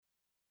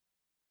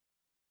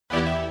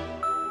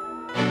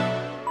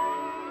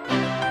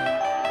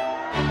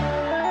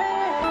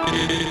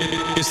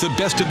It's the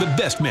best of the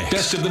best mix.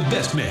 Best of the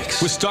best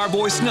mix with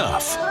Starboy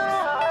Snuff.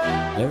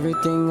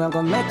 Everything I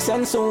gonna make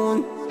sense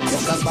soon.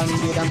 Take a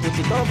band-aid and put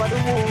it over the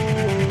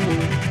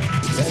wound.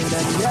 Tell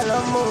them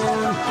yellow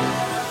moon.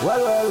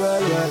 Well,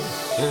 yeah.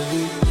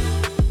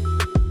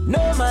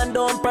 No man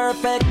don't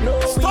perfect, no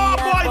we have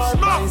our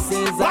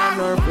prices and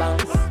our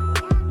plans.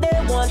 They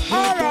want me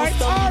to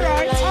stumble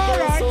like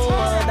them so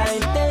hard I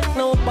take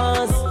no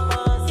pass.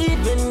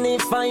 Even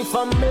if I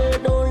from me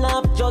don't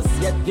laugh just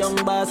yet, young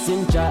boss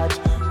in charge.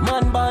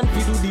 Man born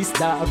fi do this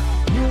stuff.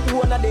 You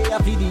wanna day a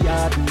fi the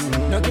yard.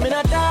 No give me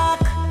no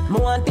talk, me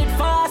want it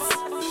fast.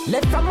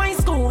 Left from my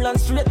school and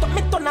straight up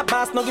me turn a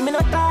boss. No give me no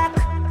talk,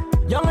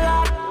 young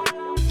lad.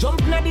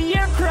 Jump na the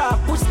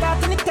aircraft, push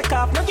start and it take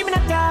off. No give me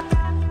no talk,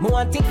 me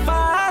want it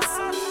fast.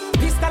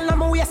 Pistol na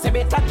my waist, you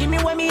better give me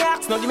when me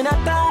ask. No give me no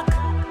talk,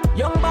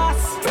 young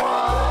boss. Hey,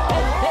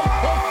 hey,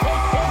 hey, hey,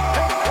 hey,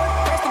 hey.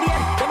 First to the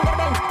end, then we get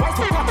bent. Rise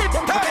to the top, then to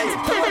the fence.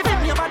 Tell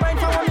me me about brain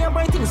for all me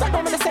brain things. I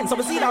don't make sense, so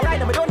we see that right,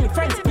 and we don't need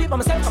friends. Be by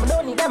myself, I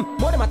don't need them.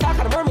 More than my talk,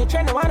 and more me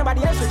trend. I want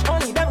nobody else, which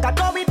only them. Got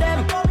go with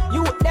them,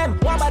 you with them,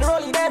 one by the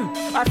rolling them.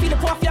 I feel the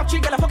poor for your tree,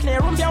 girl, I fucking in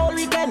your room for your whole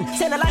weekend.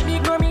 Say no like me,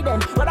 ignore me then.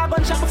 But I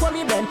gun shot before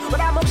me bend. But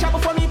I mug shot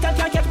before me can't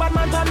catch bad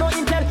man, no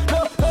intent.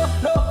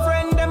 No,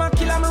 friend, them I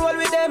kill and roll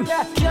with them.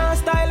 Can't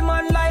style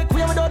man like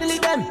we don't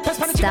delete them.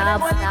 Stop,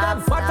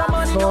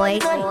 boy,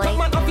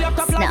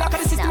 Snuff. The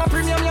system of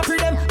premium, you pre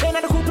them. Then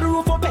I the coop to the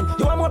roof open.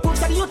 You want more proofs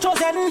that you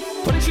chosen.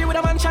 Put it with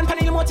a mansion,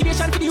 panel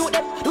motivation for the youth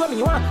them. Do what me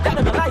you want, that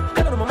don't lie.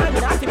 That don't my mind, I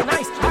have to be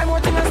nice. I'm more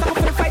thing and stuff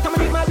for the fight. I'm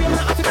gonna make my way, I'm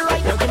not have to be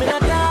right. Now give me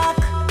that dark,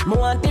 me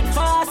want it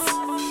fast.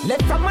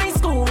 Left from my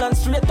school and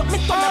straight up me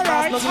turn the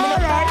pass. Now give me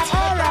that dark,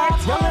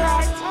 young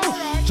lad.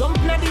 Jump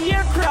na the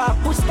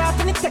aircraft, push start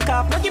and it take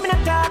off. Now give me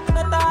that dark,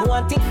 me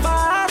want it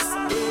fast.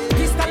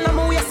 Pistol na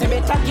my waist, you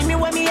better give me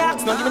when me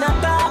ask. Now give me that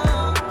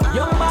dark,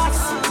 young boss.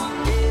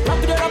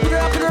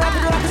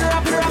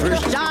 Rap it.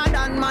 First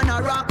Jordan, man,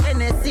 a rock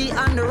Hennessy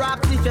and the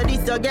rocks. If you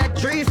this, you get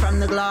 3 from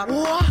the Glock.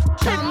 What?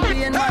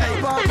 Champion, man,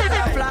 I pop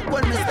that flock.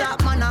 When me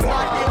stop, man, I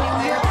got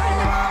anywhere.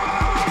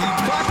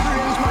 Got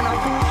range, man, I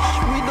push.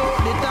 Without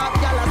the top,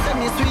 y'all a send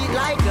me sweet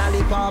like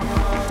lollipop.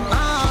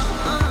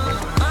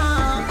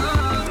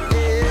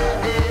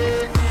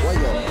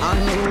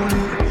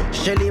 Unruly,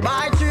 Shelly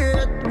by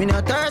trade, me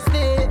not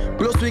thirsty.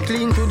 Plus we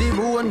clean to the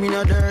bone, me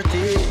not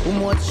dirty. Who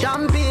much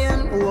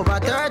champagne, over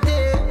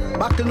 30.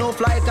 Buckle off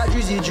like a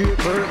Drizzy Drake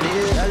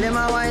birthday. Tell him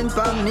I wine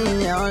for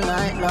me all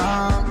night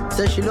long.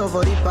 Say she love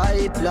how the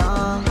pipe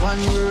long. One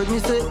word me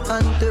say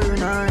and turn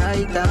her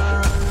right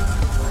on.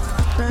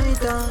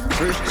 Right on.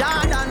 First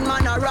Jordan,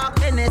 man, a rock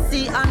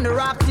Hennessy and the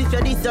rocks. If you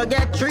this, you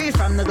get 3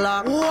 from the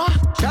Glock. What?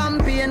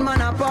 Champion,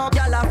 man, a pop.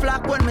 Y'all a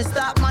flock when me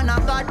stop, man, I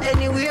got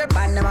anywhere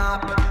pan them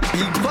up.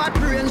 Big fat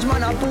range,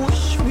 man, a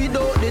push.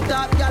 Without the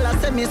top, y'all a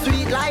send me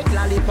sweet like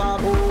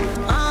lollipop.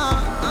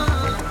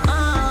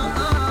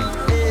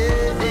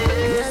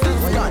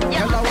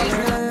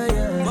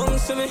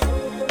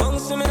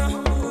 Bounce to me now.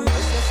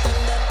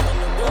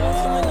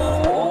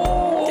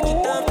 Take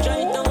it up, try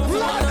it down.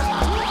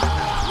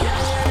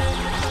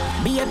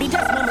 Baby,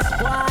 just mama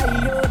spoil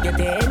you. Get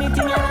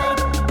anything you like.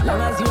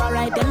 Long as you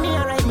alright, then me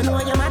alright. Me know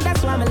you're mad,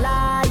 that's why me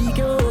like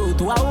you.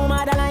 To a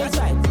woman that likes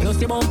right. You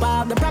see bump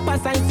up the proper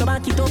sign, so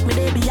back it up me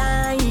day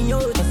behind you.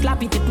 Just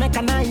slap it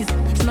mechanized.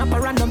 Snap a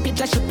random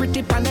picture, she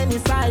pretty pan any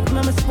side.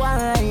 Mama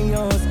spoil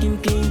you. Skin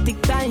clean,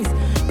 thick ties.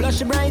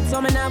 Blush bright,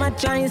 so me never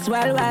choice.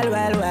 Well.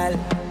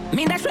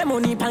 Me dash my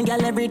money pan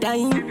girl every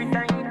time.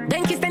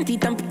 Then kiss them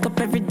teeth and pick up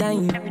every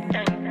dime.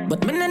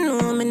 But me no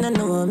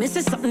know. Me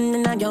see something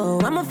in a yo.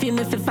 I'ma feel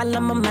me follow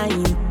my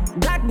mind.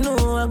 God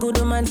know a good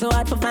woman so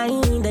hard to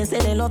find. They say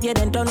they love you,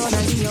 then turn on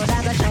and see your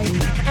dog a shine.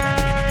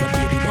 But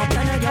baby don't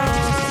plan a yo.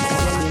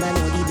 Me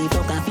know give the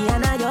fuck a fee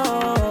and a yo.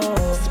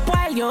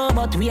 Spoil you,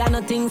 but we are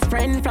nothing's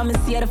friend. From me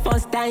see the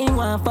first time,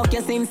 want fuck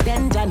you since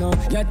then, ya know.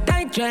 Your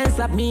tight dress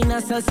up me in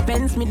a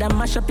suspense. Me da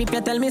mash up if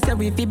you tell me say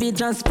we fi be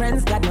just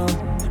friends, God know.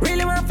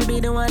 Really want to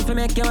be the one to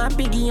make you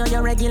happy. Give you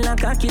your regular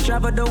cocky.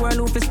 Travel the world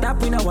who fi stop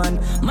with no one.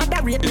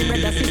 Mother rate me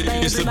brother, sister,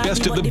 It's the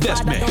best of the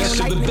best mix. Best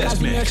of the best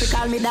mix. She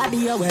call me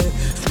daddy, oh well.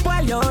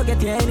 Spoil you,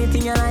 get you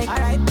anything you like.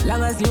 Alright,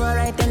 long as you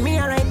alright and me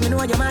alright. Me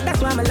know your man, that's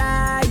why me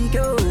like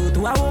you. To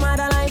a woman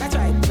that like. That's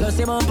right. Plus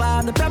you bump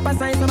up the proper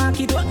sign, so I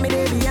keep up me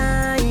there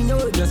behind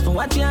you. Just for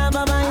what you have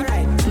a mind.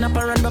 Alright. Snap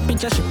a random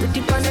picture, she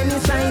pretty on any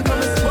side. Come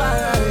and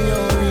spoil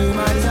you,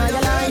 man, it's all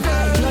your life.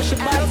 Plus she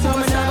bad, so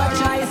me never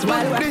try.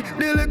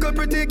 The little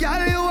pretty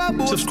girl you a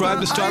boast. Subscribe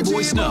to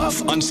Starboy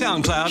Snuff on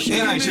SoundCloud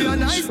and She a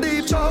nice iTunes.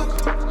 deep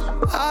choke.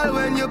 All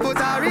when you put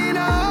her in a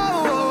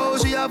hole,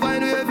 she a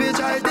find way fi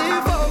try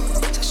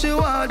default. She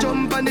want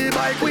jump on the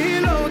bike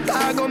wheel out.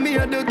 I go me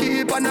to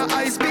keep on a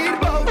high speed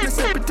boat. You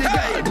say pretty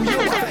girl, do you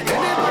want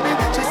anybody?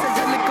 She says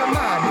a little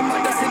man, the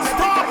mother sings a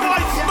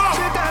Starboy Snuff.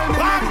 She tell me,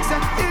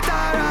 say it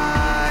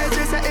alright.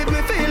 She say if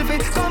me feel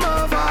fit, come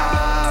over.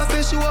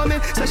 She show me,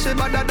 say she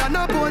better than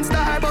a porn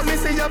star. But me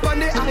see you on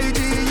the IG,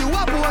 you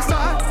a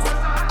poster.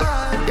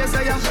 Yes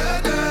I am.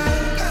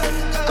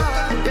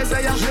 Yes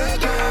I am.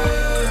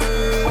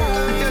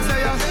 Yes I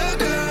am.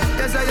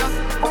 Yes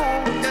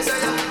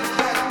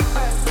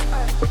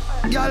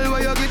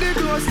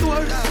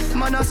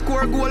man a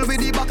score goal with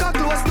the back a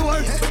closed door.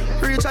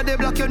 Reach at the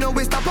block, you know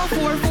we stop a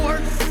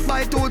 4-4.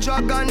 Buy 2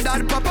 dragon,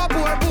 dad papa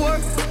poor.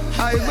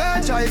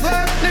 Highway,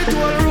 the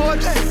toll road.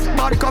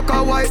 Bad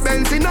cocker, white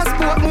Benz in a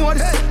sport mode.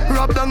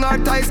 Rub down our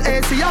ties,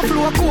 AC a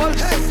flow cold.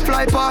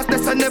 Fly past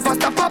this and never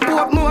stop a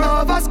port more.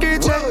 Over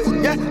skate,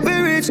 yeah, we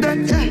reach there.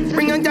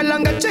 Bring a girl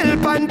and get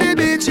chill on the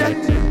beach, yeah.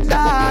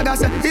 Dog, I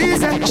say,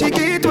 easy, she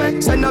get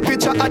wet. Send a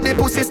picture at the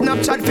pussy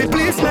Snapchat for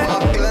please, man.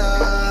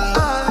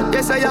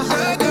 Yes, I am.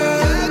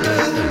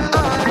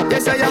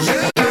 Yes, I am.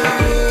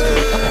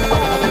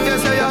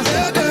 Yes, I am.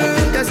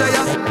 Yes, I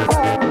am.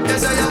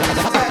 Yes, I am.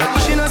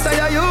 She no say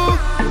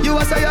you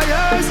a say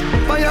yes.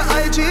 On your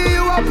IG,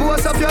 you a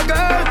post up your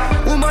girl.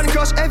 Woman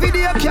crush every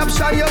day,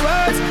 caption your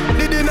words.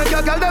 Did you make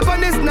your girl up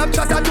on this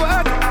Snapchat at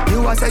work?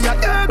 You a say your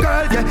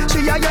girl, yeah, she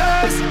a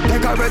yes.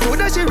 Take her to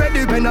the she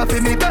ready when I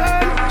feel me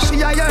burn.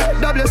 She a yeah,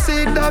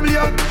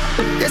 WCW.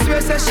 This way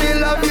say she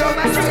love you.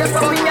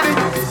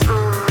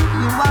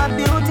 You are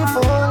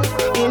beautiful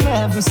in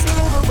every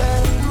single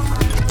way.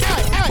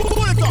 Hey,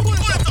 pull it up.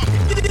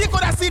 You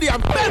could see the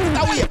bend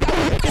away.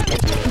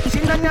 She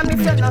no nyam if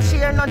you no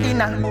share no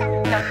dinner.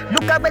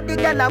 Look at where the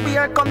girl we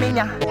are coming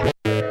ya.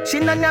 She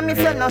no nyam if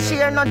you no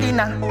share no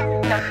dinner.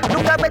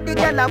 Look at where the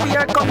girl we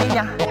are coming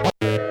ya.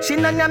 She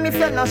no nyam if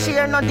you no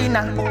share no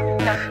dinner.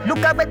 Look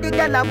at where the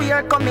girl we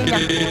are coming ya.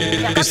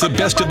 It's the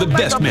best of the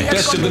best mix.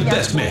 Best of the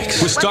best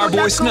mix with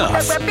Starboy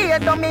Snuff.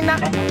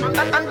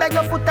 Under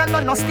your foot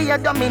and no stay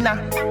domina.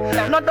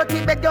 No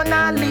dirty bed you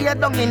nah lay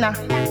down inna.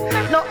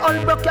 No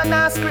unbroke you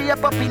nah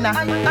scrape up inna.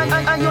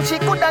 And you she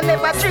coulda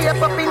never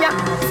drape up inna.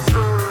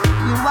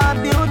 You are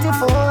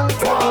beautiful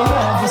in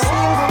every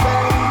single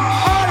way.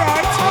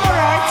 Alright.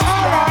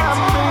 I'm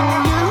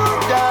bringing you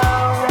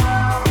down.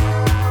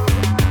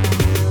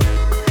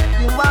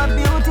 You are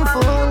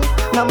beautiful,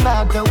 no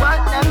matter what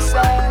them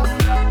say.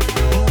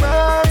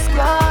 Words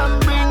can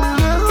bring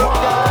you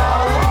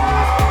down.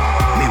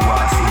 Me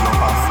want see you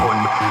have fun.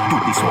 Do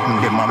this something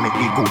them a make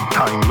the good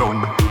time run.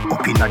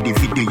 Up inna the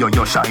video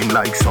you shine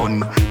like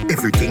sun.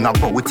 Everything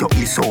about you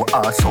is so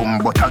awesome.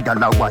 But a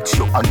gal a watch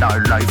you and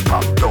her life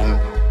back down.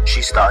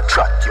 She start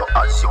chat you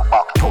as your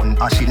back turn.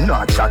 And she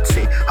not chat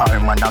say her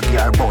man a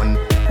gear bun.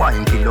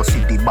 Wine till you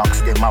see the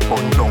box them a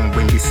bun down.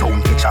 When the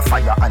sound catch a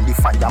fire and the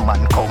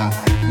fireman come.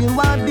 You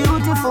are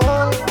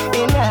beautiful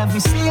in every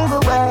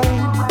single way.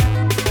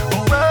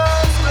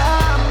 Words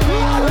can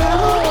bring you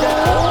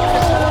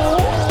down.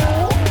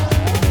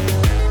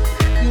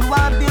 You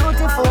are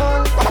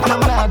beautiful no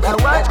matter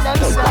what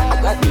them say.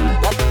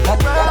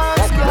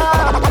 Words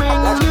can bring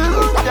you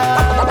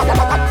down.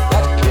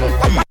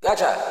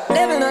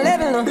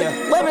 Level no,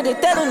 where me they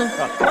tell no.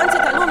 One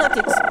set of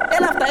lunatics,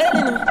 hell after hell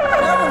no.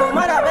 No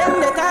matter when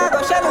they tag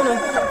or shell no.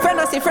 Friend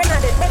I see friend I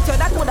did bet you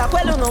that woulda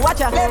quell no.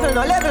 Watch out, level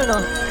no.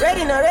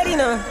 Ready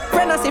no.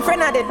 Friend I see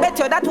friend I did bet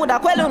you that woulda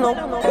quell no.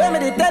 Where me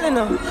they tell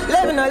no.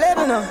 Level no.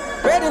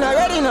 Ready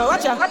no.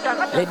 Watch out.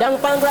 Lay down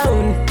on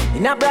ground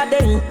in a broad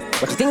day.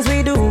 What the things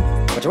we do,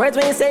 what your words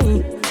when you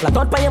say. Flat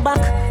out on your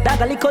back,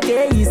 dog a lick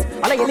days.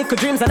 All of your little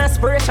dreams and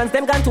aspirations,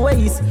 them gone to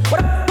waste.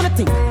 What up you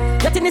think?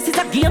 Nothing this is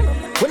a game.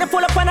 When you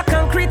fall up on a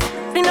concrete,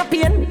 in a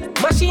pain,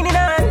 machine in a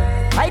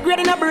hand, high grade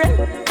in a brain,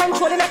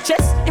 control in a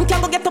chest. Him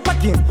can't go get up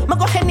again. Ma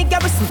go Henny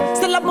Garrison,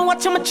 still have me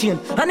watch on my chain.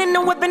 And in the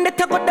weapon they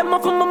got them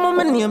off of my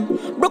mama name.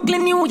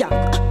 Brooklyn, New York,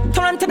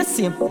 Toronto the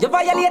same. You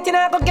violating,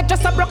 I go get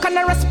just a broken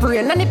and a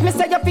sprain. And if me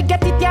say you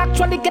forget it, you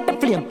actually get the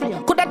flame.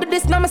 Could I do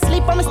this now? Me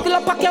sleep, I'm still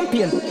up a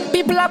campaign.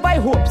 People are by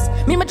hopes,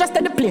 me just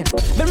at the plane.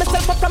 Build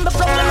myself up from the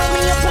ground and make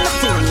me up on the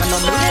team. And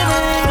I'm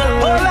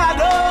living, oh my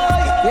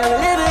God, you're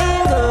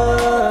living good.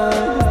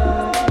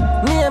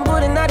 Me and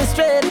Booty not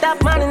straight,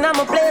 that man in my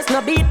place.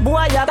 No beat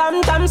boy, you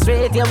damn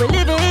straight. Yeah, we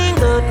living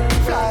good,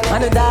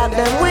 and the dog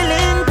them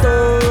willing to.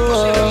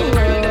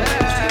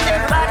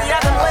 Everybody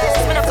have them ways,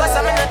 me no fuss,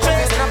 I'm in the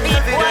trace. No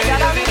beat boy, you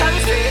damn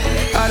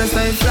straight. I just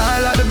stay fly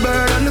like the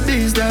bird and the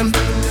bees them.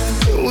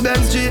 Who them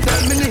street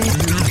and me need.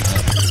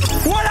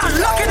 Hold on,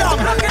 lock it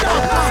up. Not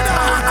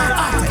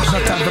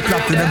time to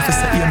plot with them for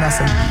say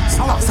innocent.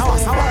 Sawa.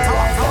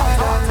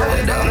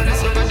 Lay down and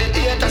listen to the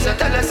haters that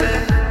tell us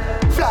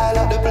fly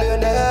like the plane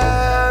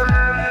them.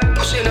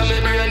 Pushing on me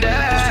brain them. I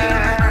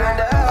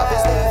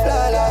just stay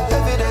fly like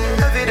every day.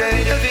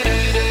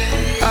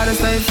 I just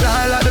stay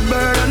fly like the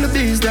bird and the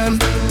bees them.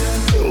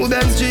 Who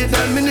them street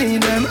and me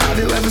need them. Have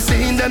you ever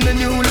seen them? The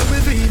new look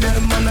we feed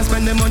them. Man, I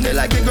spend the money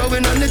like they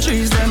growing on the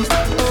trees them.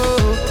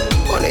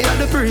 Money at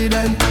the pre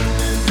them.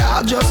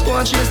 I just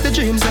want to chase the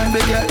dreams and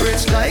they get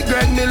rich like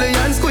Greg Millie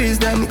and squeeze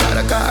them. Got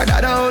a car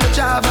that I own a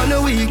job on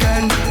the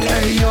weekend.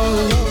 Hey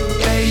yo,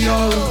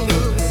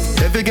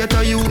 if you get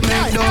a you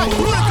make no.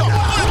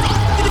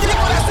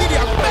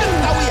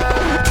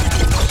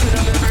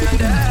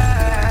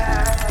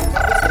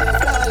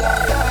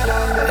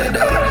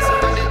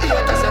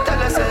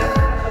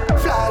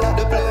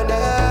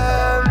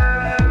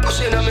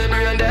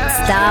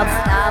 Stop,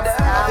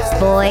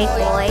 boy,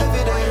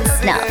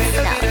 snuff.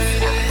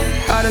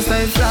 I just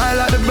stay fly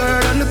like the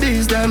bird and the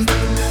bees them.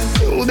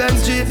 New them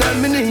street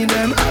them, me need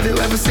them. Have you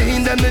ever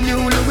seen them? The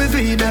new Louis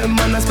V them.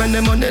 Man, I spend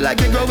the money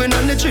like it growing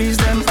on the trees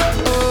them.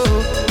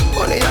 Oh,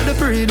 money at the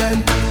pre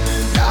them.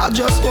 I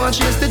just want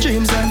to chase the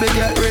dreams and we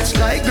get rich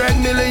like Greg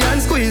Millie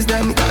and squeeze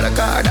them. Got a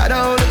car that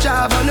I only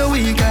drive on the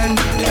weekend.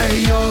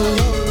 Hey yo,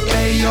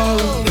 hey yo.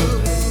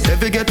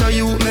 If you get a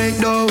you make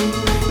dough.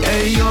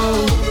 Hey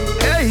yo,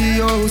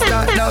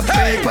 start that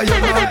paper your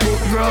mouth will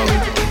grow.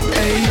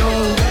 Hey yo,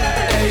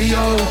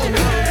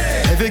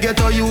 if you get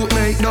a you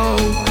make dough.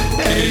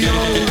 Hey yo,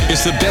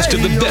 it's the best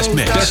of the best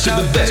mix. Best of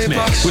the best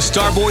mix with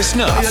Starboy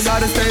Snuff. You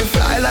gotta stay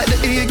fly like the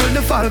eagle,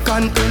 the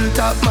falcon.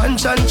 Hilltop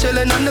mansion,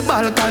 chillin' on the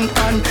balcony.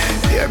 And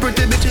here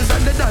pretty bitches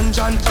at the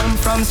dungeon. I'm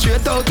from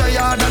straight out of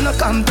yard and a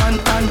Compton.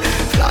 And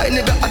fly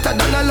nigga hotter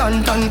than a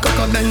lantern.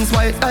 Coco Benz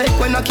white like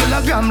when a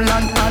kilogram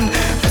lantern.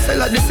 I say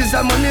like this is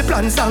a money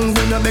plan song.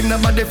 We no beg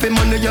nobody for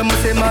money, you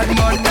must say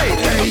madman.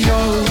 Hey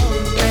yo,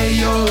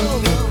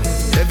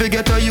 if you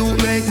get a you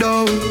make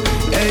dough.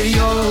 Hey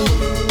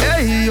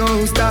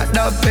yo, start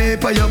that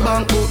paper, your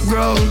bank book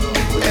grow.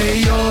 Hey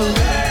yo,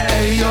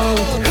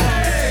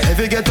 if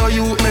you get a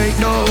you make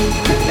dough.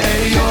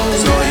 Hey yo,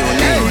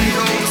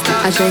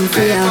 I shouldn't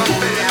see ya.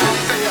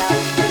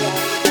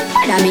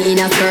 I'm in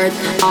a skirt,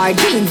 our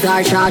jeans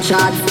are short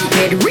shorts.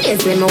 Head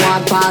raised when me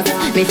walk past.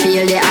 Me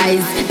feel the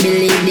eyes,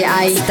 believe the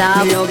eyes.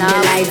 Stop, love the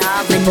lights,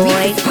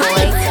 boy.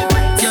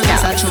 You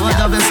just a true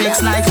double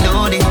six like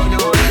loading.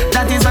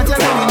 That is what you're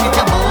doing with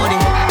your body.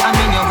 I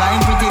mean you're buying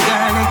pretty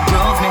girl, it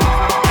drove me.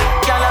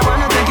 Girl, I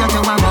wanna take you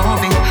to a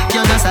movie.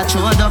 You just a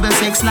true double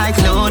six like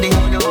loading.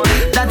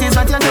 That is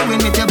what you're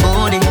doing with your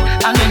body.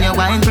 I mean you're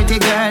buying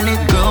pretty girl, it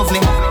drove me.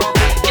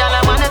 Girl,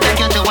 I wanna take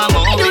you to a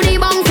movie. Do the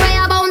bounce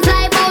fire, bounce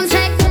like bounce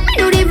check.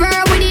 Do the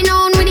verb with the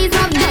noun with the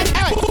subject.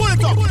 Hey, pull it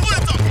up.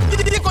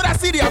 You could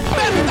have seen it,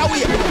 bend it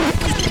away.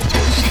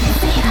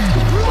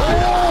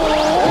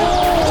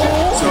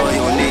 So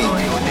you need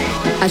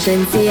I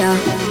shouldn't see ya.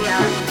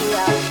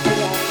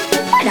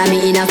 I'm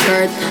in a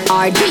skirt,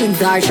 our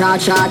jeans are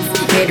short shorts.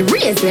 Head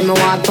raised when me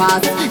walk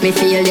past. Me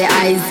feel the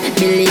eyes,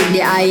 believe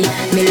the eye.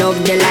 Me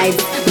love the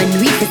lights, me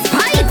do it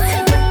despite.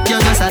 you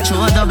just a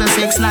true double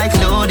six like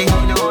loading.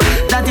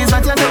 That is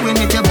what you're doing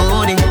with your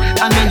body.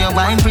 I mean you're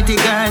buying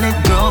pretty girl, it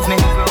drove me.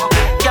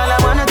 Girl,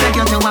 I wanna take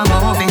you to a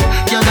movie.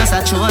 You just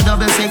a true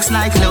double six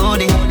like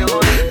loading.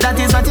 That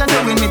is what you're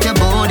doing with your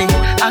body.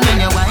 I mean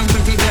you're buying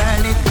pretty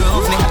girl, it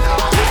drove me.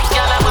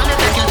 Girl, I wanna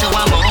take you to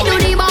a movie. Do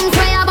the bounce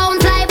fire,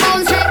 bounce like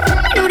bounce check.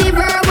 Do the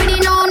verb with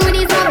the noun with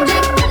the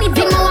subject.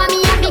 Anything you want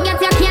me happy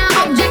get you can't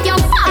object. You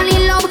fall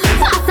in love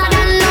faster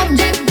than love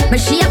jet. Me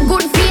shape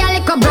good feel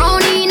like a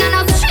brownie. And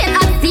a straight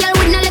as steel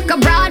with no like a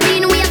broad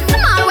bean. We a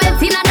small well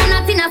thinner than a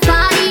thinner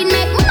sardine.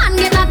 Make man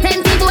get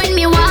attentive when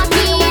me walk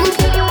in.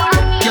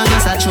 You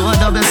just a true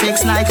double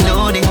six like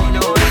loading.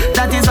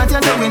 That is what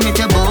you're doing with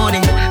your body.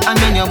 I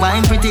mean you're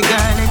buying pretty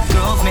girl, it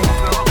drove me.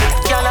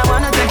 Girl, I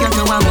wanna take you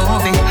to a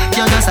movie.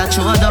 You just a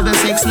true double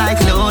six like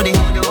loading.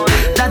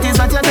 That is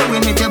what you're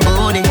doing with your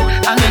body.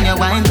 I mean you're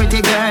buying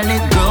pretty girl,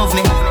 it drove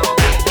me.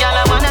 Girl,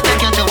 I wanna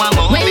take you to a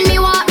movie. When me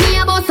walk, me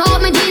a bust out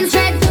my jeans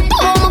shred.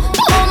 Boom,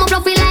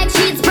 fluffy like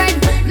sheet spread.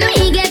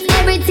 Me get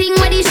everything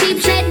where the sheep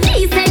shed.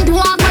 Decent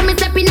walk when me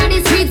step in on the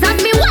streets. As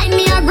me wine,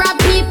 me a grab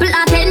people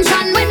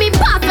attention. When me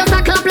pass, just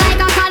a clap like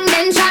a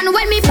convention.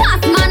 When me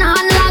pass, man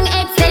hand long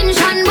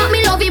extension. But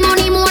me love him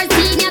money more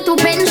senior to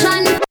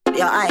pension.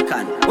 Your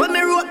icon. When me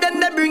wrote them,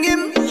 they bring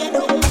him.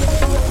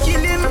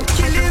 Kill him.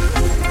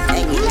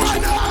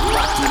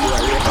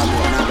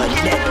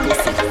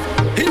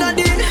 In a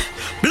din,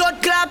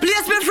 blood clot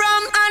place me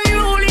from.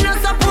 Unruly, no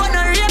support,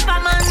 no raper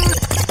man.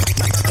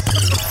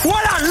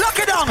 Hold on, lock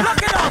it down. Not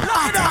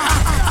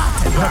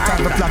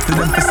time to plot to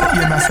them for say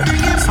you nothing.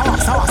 Sawa.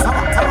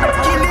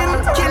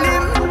 Kill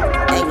him.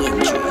 Hanging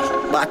tree.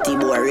 Batty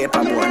boy,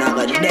 raper boy, now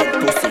got dead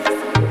pussy.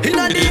 In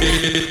a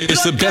din,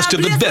 It's the best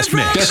of the best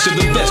mix. Best of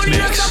the best no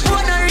mix.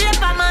 support, no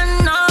raper man.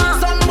 No.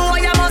 Some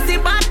boy a must be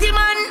batty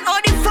man. How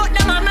the fuck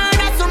them a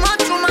murder so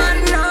much man?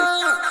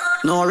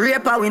 No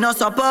raper, we no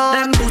support.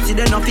 Them pussy,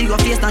 they no figure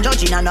face, no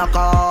judging and no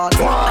court. I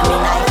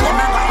mean, like them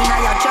a got in a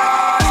your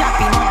church.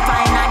 Shopping up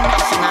fine and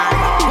national.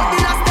 What the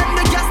last them,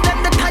 the gas them,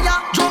 the tire.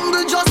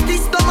 Jungle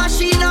justice, the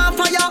machine on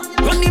fire.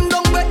 Run him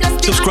down with the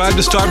stick. Subscribe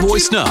to Starboy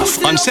Snuff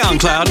on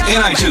SoundCloud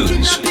and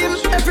iTunes.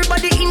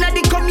 Everybody in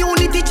the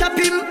community chop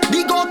him.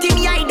 Big out him,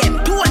 hide them.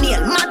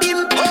 Toenail, mad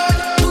him.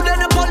 Today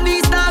the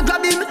police now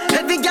grab him.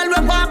 Every girl we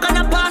walk on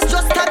a pass,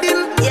 just stab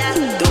him. Yeah,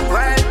 the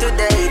world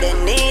today, they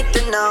need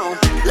to know.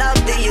 Love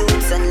the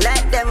youths and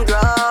let them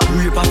grow.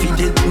 Rape a fi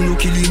dead, who no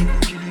kill him.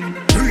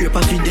 Rape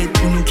a fi dead,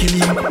 who no kill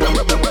him.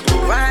 The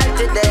world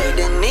today,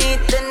 they need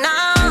to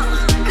know.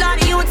 Love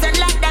the youths and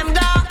let them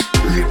go.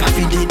 Rape a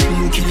fi dead, who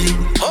no kill him.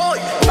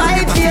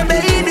 Fight for your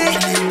baby.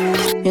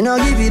 You know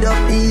give it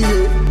up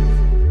easy.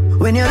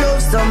 When you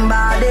love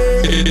somebody.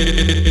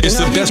 It's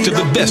the best of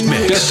the best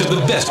mix. Best of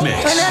the best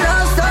mix. When you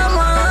love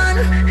someone,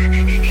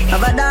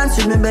 have a dance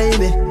with me,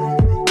 baby.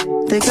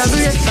 Take a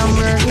break from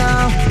work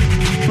now.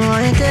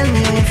 Why you tell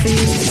me how you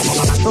feel?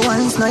 For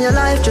once, now your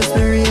life just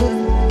be real.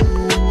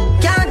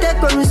 Can't take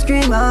when we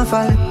scream and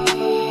fall.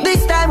 The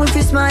This time if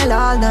you smile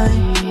all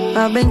night.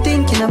 I've been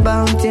thinking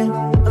about you.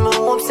 I'm a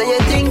hope say you're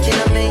thinking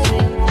of me.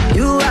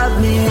 You have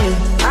me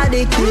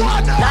addicted,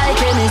 like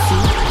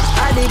Hennessy.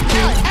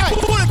 Addicted.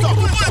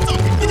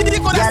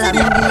 Girl, I'm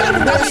in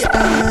the best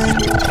time.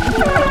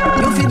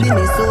 You feel be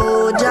me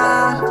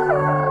soldier.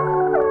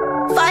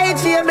 Fight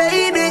for your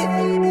baby.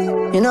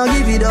 You know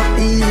give it up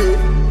easy.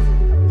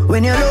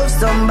 When you love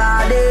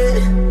somebody,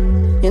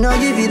 you know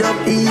give it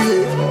up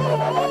easy.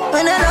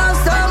 When you love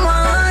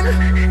someone,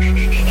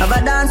 have a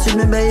dance with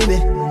me, baby.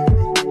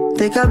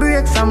 Take a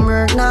break from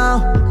work now.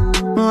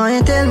 Why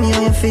you tell me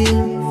how you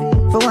feel?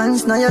 For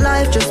once now your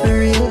life just be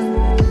real.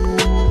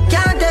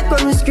 Can't take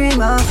when we scream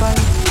and fight.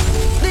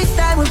 This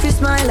time if you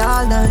smile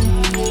all night.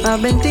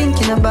 I've been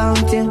thinking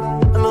about you.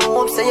 I'm a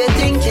hope say you're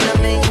thinking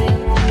of me.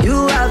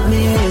 You have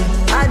me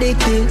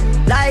addicted,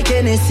 like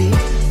Hennessy.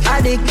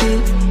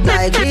 Addicted,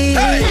 like me.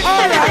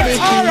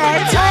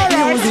 Addicted, like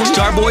music.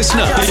 Starboy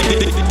Snuff,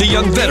 the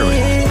young veteran.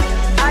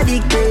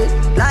 Addicted,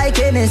 like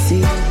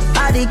Hennessy.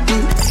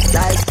 Addicted,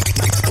 like.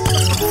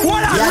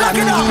 What I'm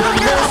looking at.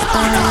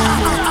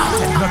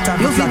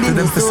 You feel me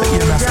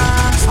soldier.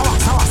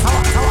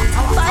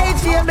 Fight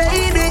for your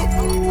baby.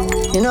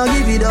 You know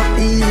give it up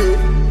easy.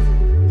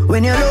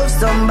 When you love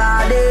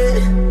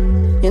somebody,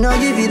 you know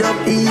give it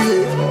up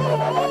easy.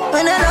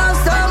 When you love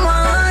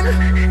someone,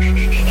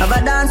 have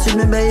a dance with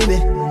me, baby.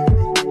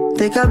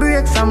 Take a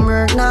break from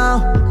work now.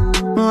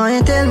 Why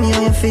you tell me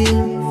how you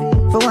feel?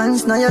 For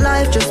once now your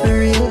life just be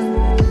real.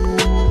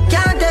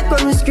 Can't take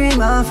when we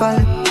scream and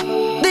fight.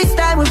 This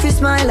time if you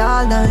smile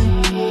all night.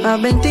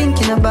 I've been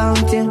thinking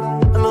about you.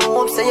 I'm a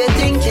hope say you're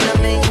thinking of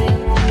me.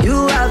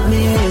 You have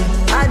me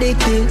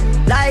addicted,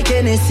 like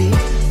Hennessy.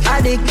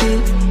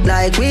 Addicted,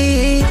 like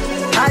weed.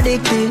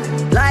 Addicted,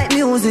 like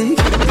music.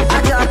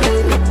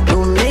 Attracted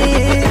to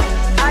me.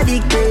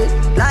 Addicted,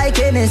 like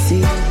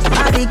Hennessy.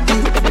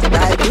 Addicted,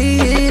 like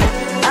weed.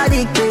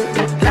 Addicted,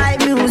 like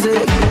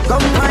music.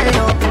 Come wind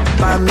up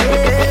for me,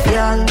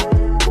 girl.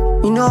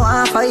 You know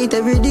I fight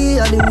every day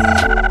of the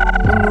week.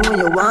 You know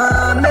you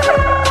want me.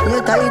 You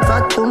tight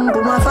fat pump, I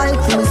fight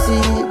for me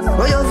see.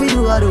 What you feel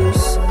do a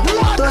dose?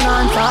 Turn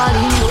on, fall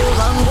in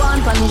love and go on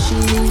punish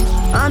it.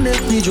 I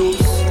make the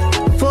jokes.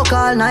 Fuck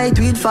all night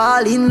we'd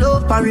fall in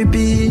love and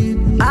repeat.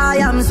 I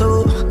am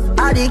so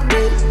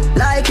addicted,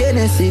 like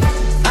Hennessy.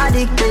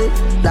 Addicted,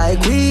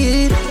 like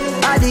weed.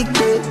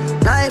 Addicted,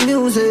 like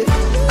music.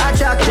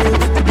 Attracted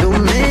to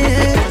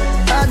me.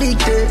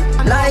 Addicted,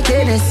 like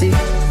Hennessy.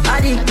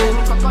 Addicted,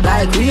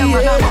 like weed.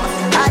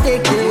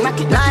 Addicted,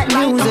 like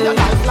music.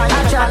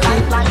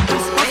 Attracted like this.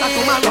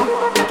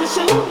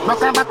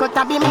 Rock and back out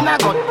a beam in a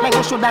gut. Like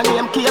you shoulda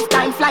name Cave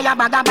Time Fly a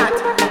bag a bat.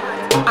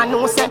 I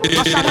know say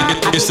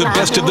it's the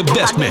best of the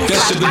best mix.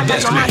 Best of the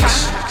best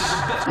mix.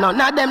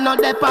 None of them not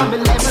there on me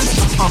level.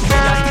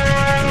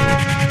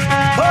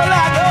 Hold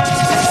on.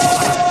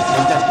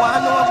 Them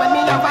want know when me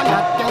have a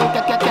knock.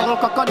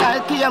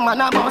 Crocodile came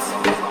on a bus.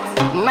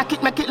 Knock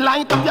it, make it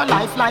light up your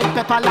life like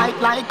pepper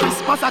like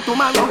Christmas or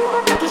tomorrow.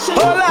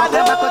 Hold on.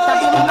 Back out a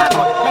beam in a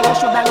gut. Like you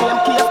shoulda name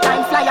Cave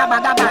Time Fly a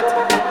bag a bat.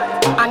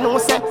 I know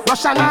say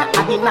Russian I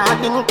did not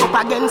link up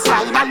against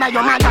slide under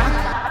your mother.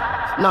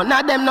 None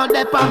of them not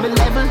there on me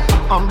level.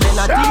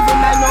 Not even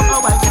I know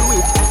how I do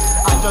it.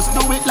 I just do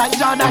it like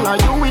Jordan or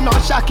you, we know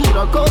Shaquille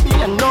or Kobe,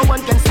 and no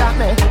one can stop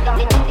me.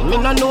 Me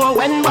no know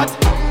when, but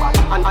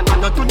and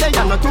not today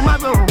and not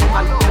tomorrow.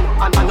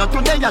 And not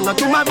today and not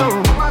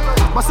tomorrow.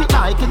 But it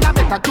like it a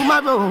better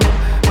tomorrow.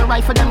 Me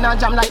ride for them now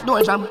jam like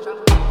door jam. Me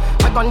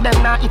gun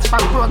them now it's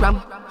fan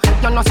program.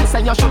 You know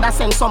say you shoulda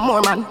send some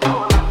more man.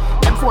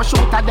 Them 4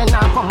 shooter then I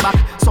come back.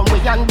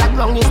 Somewhere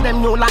underground is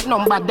them new like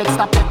number.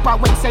 Dexter Pepper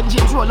when St.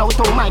 James roll out.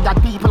 Oh my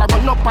God, people are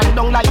run up and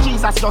down like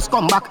Jesus just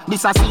come back.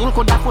 This a scene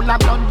coulda full of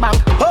blood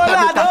bank. Hold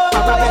on,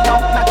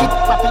 knock it,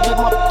 papi give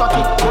up, touch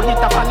it. Hold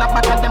it up and the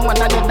back of them one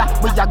another.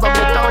 We a go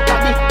get out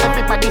of it.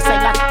 Everybody say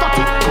that, touch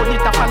it. Hold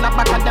it up and the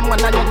back of them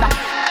one another.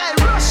 Hey,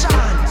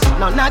 Russians.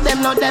 None of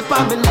them not there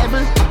on me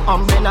level.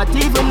 Not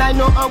even I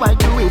know how I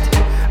do it.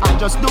 I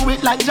just do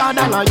it like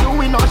Jordan or you,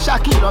 we know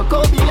Shaquille or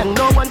Kobe, and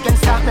no one can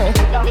stop me.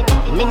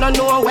 Me no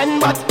know when,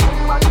 but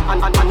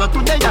and not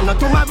today and not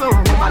tomorrow.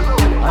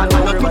 And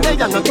not today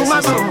and not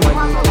tomorrow.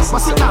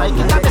 But it like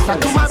it a better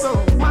tomorrow.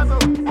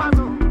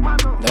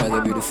 That's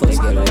the beautiful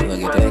girl I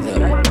ever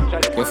get out.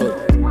 Careful.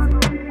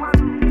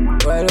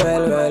 Well,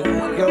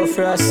 yo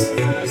Frost.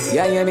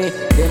 Yeah, hear me?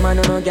 Them man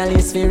no girl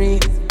is free.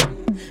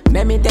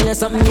 Let me tell you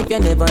something, if you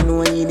never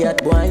know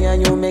idiot boy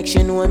and you make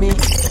she know me.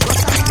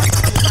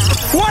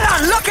 Hold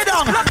on, lock it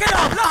down.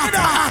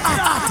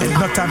 It's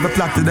not time to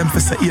plot to them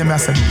for say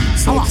EMS.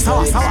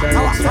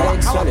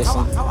 Extra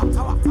lesson.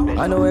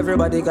 I know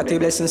everybody got a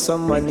blessing,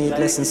 someone need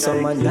lessons,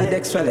 someone need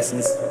extra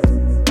lessons.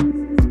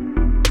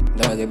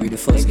 Now they be the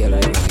first girl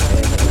I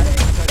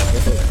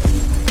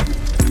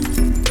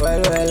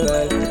Well,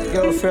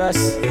 yo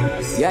Frost.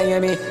 Yeah, hear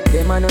me?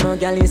 Them man no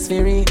girl is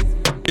free.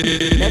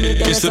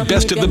 It's the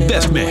best of the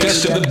best mix.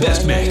 Best of the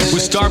best mix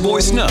with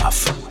Starboy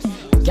Snuff.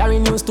 Carry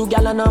news to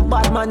gal and a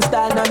bad man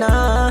style,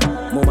 na.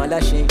 Mama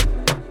dashing.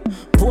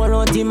 Pour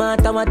out the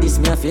matter, what this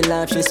me I feel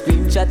like. She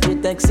screenshot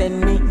with text send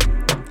me.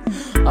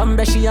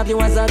 She have you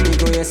as a big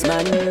waist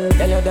man.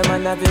 Tell you the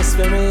man have his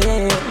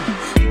spirit.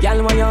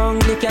 Girl, when you're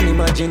hungry, can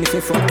imagine if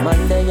you fuck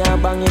man, then you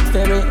bang it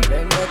for me.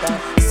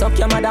 Suck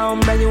your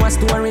mother, you a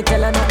story,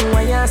 tell her nothing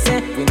what you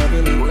say. We no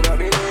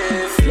believe.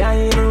 You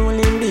ain't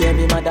ruling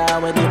baby mother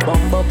when the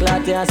bumbo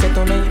clot you say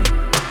to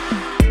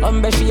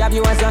me. She have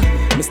you as a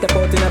Mr.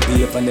 Out in a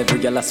beef and every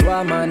girl a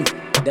swarm man.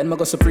 Then I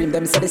go supreme,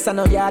 them say this a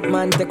no yard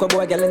man. Take a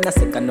boy girl in a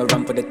second, no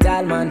run for the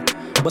tall man.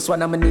 But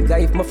one of my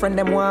nigga, if my friend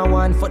them want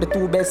one. For the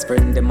two best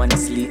friend, them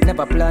honestly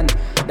never plan.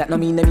 That no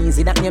mean them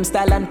easy, that name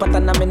style and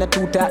pattern. I'm in a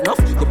two-talk, enough.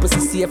 The pussy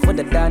safe for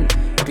the dan.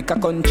 Pick a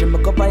country, me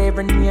go by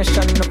every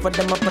nation. Enough for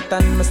them a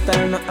pattern, my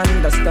style no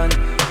understand.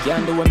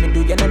 Can't do what me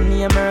do, you no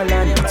name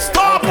Merlin.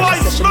 Stop,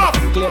 boy, stop!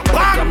 Clear for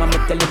the jam,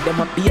 I'ma tell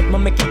them a beat, I'ma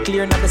make it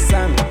clear, not the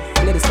song.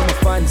 Play this for my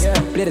fans,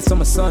 play this for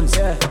my sons.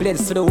 Play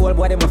this for the whole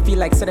boy, them a feel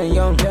like sitting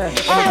young.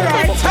 Alright.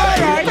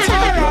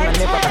 I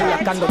never pull a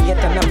candle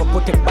yet, I never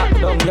put it back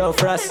down, yo,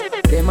 frost.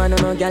 Them man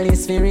no girl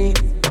is free.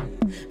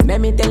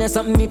 Let me tell you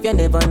something if you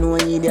never know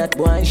an idiot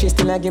boy, she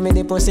still a give me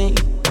the pussy.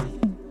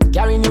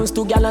 Carry news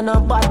to gal and a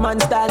bad man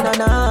style,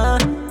 na.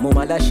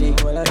 Mama da she.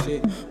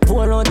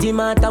 Pour out the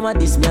matter, what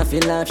this me I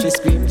feel like. She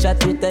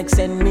screenshot with text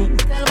send me.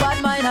 Tell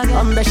bad mind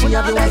again. She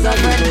have you as a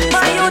good.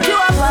 My youth, you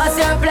a pass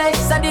your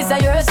place, and this a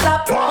your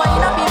stop. Why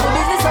you not people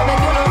business, so make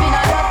you love in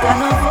a that.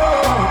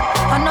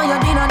 I know you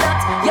did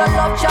that. Your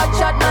love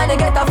chat, man, they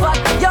get a fat.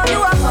 Yo, you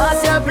a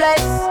pass your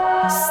place.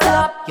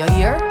 Stop, you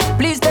hear?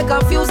 Please take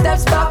a few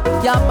steps back.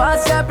 You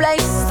pass your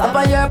place. Stop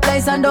at your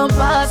place and don't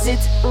pass it.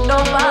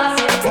 Don't pass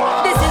it.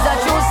 This is a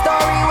true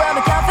story where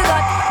we can't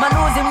forget. Man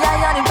lose him,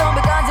 yeah, and him down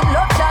because him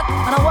love chat.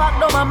 And I walk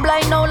down, I'm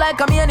blind now like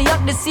a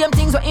maniac. The same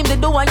things what him they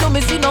do and you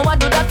me see no one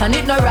do that. And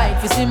it no right.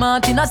 If you see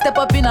Martin a step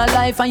up in a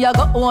life and you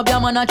go home, your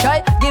man a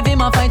try. Give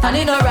him a fight and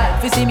it no right.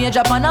 If you see me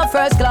drop on a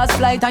first class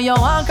flight and you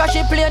want crash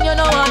a plane, you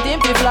know want him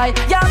to fly.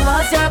 Yeah,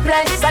 pass your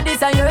place, and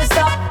this a your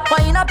stop.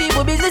 Why in a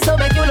people business so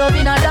make you love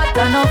in a that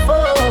and no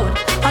food.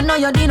 I know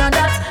you did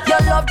that. Your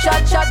love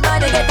chat,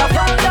 man, they get a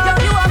fuck down.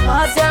 You a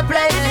pass your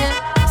place.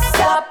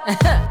 Stop.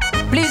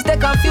 Please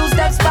take a few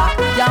steps back.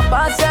 You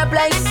pass your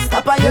place.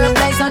 Stop at your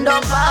place and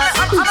don't pass.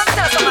 I'm gonna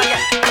tell someone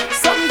again.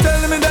 Some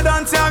tell me the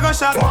dance I go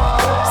shot.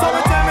 Some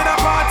tell me the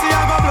party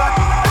I go black.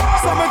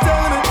 Some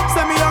tell me,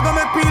 say me I go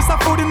make piece of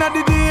food in the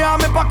day and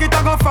me pocket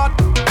I go fat.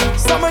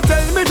 Some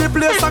tell me the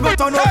place I go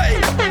turn up.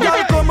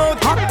 Y'all come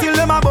out hot till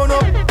them a burn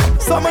up.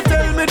 Some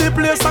tell me the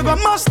place I go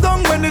mash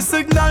down when the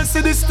signal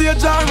see the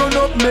stage and run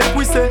up. Make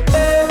we say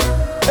hey,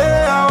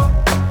 hey, oh.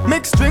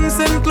 Mixed drinks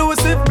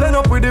inclusive, blend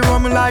up with the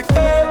rum like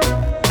hey,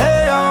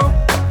 hey, oh.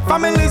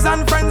 Families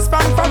and friends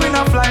from in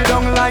a fly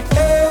down like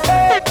hey,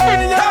 hey,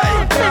 hey,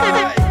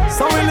 yeah.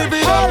 So we live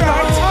it up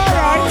right.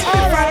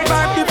 Different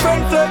vibe,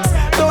 different flex.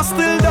 Though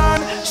still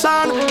done,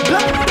 shine,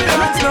 black the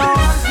hands now.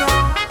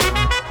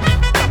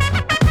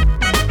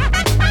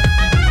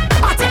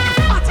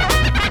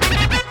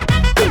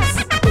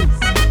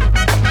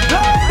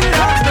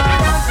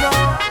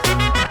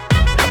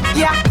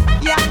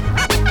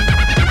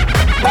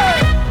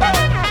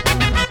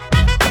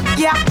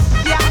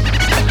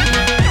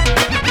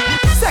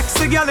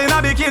 Girl in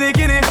a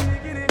bikini,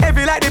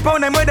 heavy like the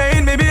pound them where they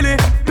in me billy.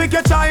 Pick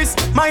your choice,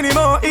 mine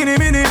more in a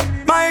minute.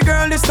 My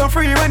girl is so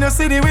free when you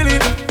see the willy.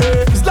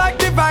 It's like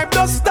the vibe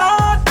just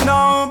start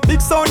now. Big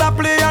sound a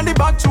play and the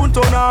back tune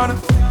turn on.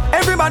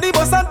 Everybody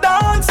bust a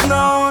dance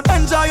now.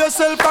 Enjoy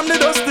yourself from the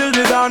dust till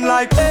the dawn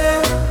like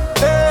hey,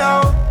 hey,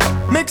 oh.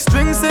 Mixed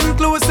drinks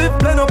inclusive,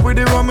 blend up with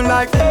the rum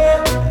like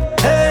hey,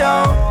 hey,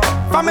 oh.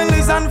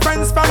 Families and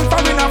friends from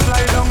in a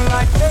fly down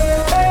like hey,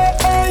 hey,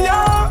 hey,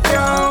 yo,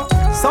 yo.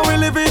 So we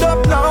live it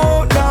up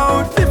now.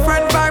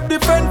 Different vibe,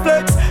 different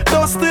flex.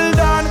 Though still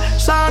done,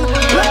 shine.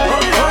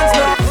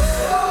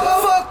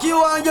 Fuck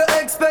you and your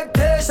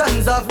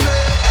expectations of me.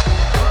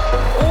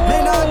 Me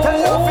not tell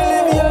you to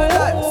live your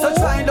life, so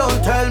try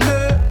don't tell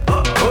me.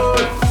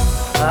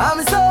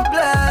 I'm so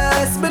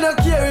blessed, me don't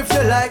care if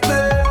you like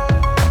me.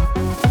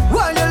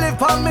 While you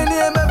live on my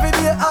name every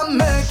day, I'm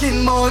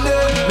making money.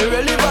 Me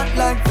relevant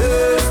like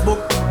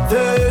Facebook,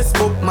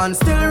 man,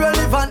 still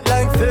relevant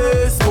like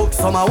Facebook.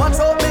 Some a watch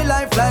out me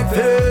life like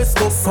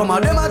Facebook. Some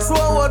of them a throw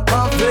out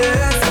on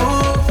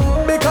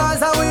Facebook.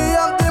 Because we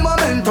have the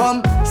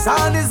momentum.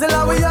 Sound is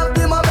like we have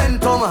the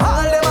momentum.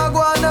 All them a go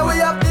on and we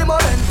have the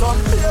momentum.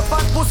 Play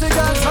fat pussy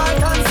girl, try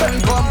and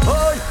send come.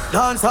 Hey,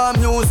 dance our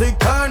music,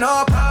 turn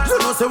up. You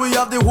know say we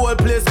have the whole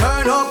place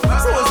turn up.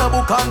 Shows a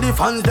book and the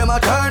fans them a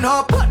turn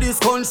up. But this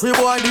country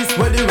boy, this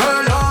where the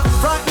world up.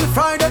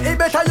 Friday, it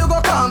better you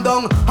go calm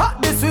down.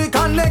 Hot this week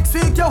and next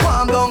week you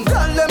warm down.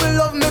 Tell them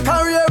love me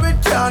career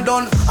it can't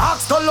done.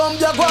 Ask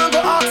Colombia, go and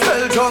go ask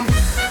Belgium.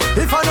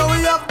 If I know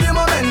we have the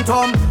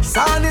momentum.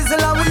 San is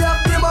la we have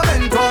the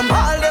momentum.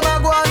 All them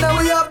a go and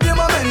we have the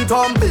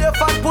momentum. Be a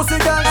fat pussy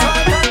girl.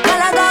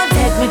 Girl, I gon'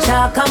 take me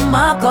chalk and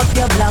mark up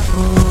your black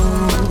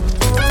book.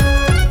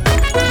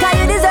 Cause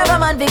you deserve a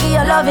man to give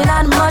you loving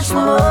and much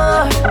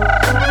more.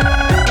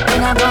 Then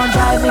I gon'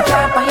 drive me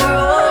car on your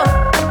road.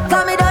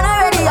 Cause me done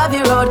already have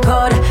your road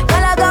code.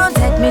 Girl, I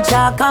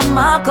dark and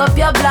mark up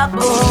your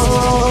blackboard.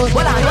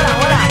 Hold on.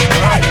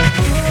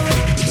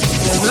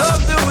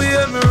 Love the way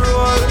me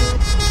roll.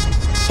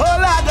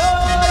 Hold on.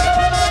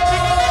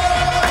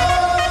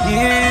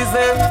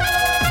 Easy.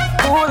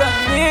 Cool and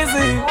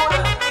easy.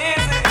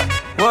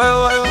 Why.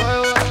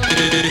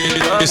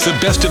 It's the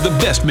best of the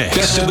best mix.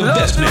 Best of the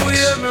best mix.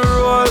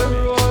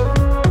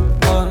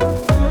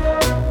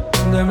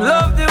 Them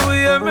love the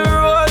way me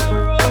roll.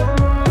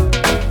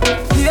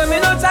 Yeah, me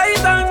no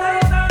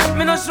titan,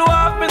 me no show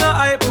off, me no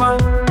hype man.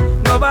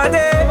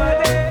 Nobody.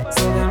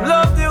 So them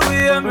love the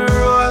way me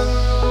roll.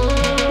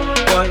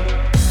 Boy,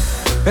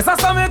 better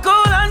so me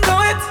cool and do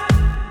it.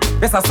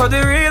 Better so the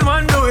real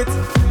man do it.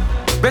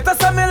 Better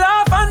so me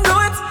laugh and do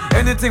it.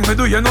 Anything me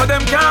do, you know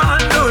them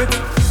can't undo it.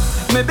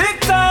 Me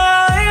big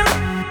time.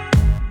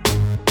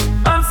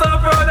 I'm so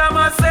proud of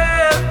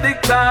myself,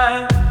 big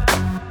time.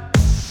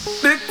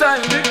 Big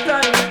time.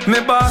 Me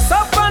boss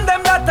up on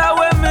them, that's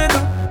what me do.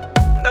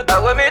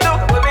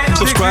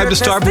 Subscribe to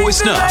Starboy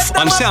Snuff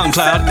on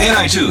SoundCloud and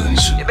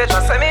iTunes. You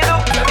better say me do.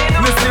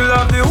 Me still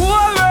love the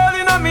whole world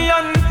in a me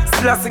hand.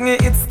 Still a sing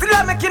it, still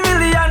a make a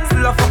million.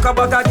 Still a fuck a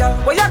bag a girl.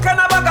 But you can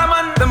a bag a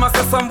man. Them a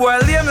say some boy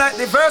lame like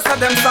the verse of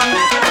them song.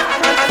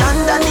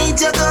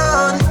 Underneath your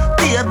gun,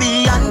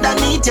 baby,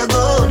 underneath your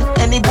gun.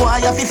 Any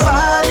boy have to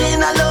fall in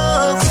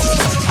love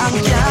and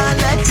can't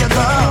let you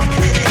go.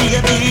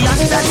 Baby,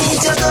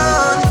 underneath your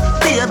gun,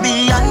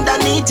 baby,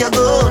 underneath your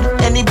gun.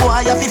 Any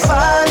boy have to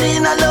fall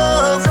in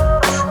love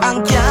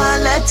and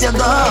can't let you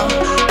go.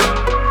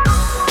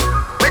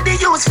 Where the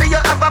use for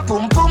you have a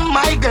pum pum,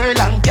 my girl,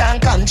 and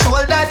can't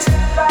control that.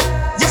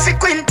 You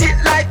frequent it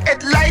like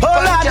headlight,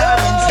 but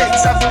can't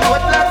flex a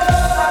roadblock.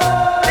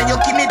 Then you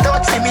give me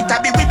thoughts, see me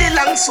tabby with the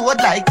long sword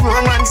like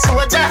Roman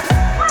soldier.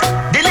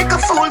 The little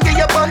fool give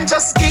you bun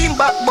just scheme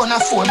back, bun a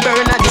phone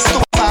burn and the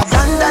stove off.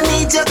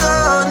 Underneath your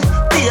gun,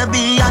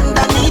 baby,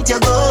 underneath your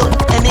gun.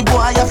 Any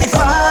boy have to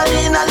fall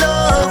in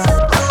love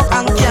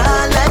and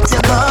can't let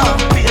you go.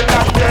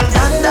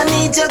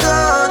 Underneath your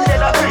gun,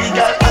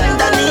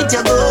 underneath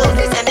your gun.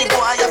 Any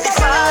boy have to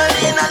fall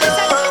in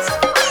love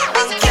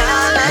and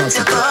can't let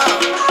you go.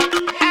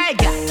 Hey,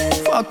 girl.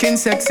 Fucking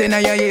sexy now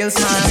your heels,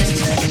 man.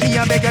 Me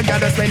a beg a girl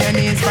to spend your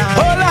knees for me.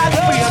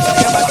 Bring up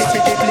your body,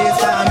 pretty please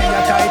for me.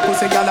 A tight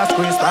pussy girl a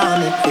squeeze for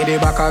me. Hit the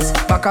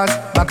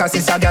backers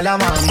is a girl a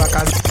man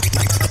backers.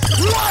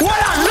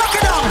 Lock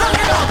it down.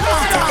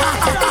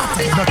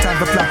 No time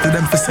for plot to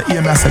them for say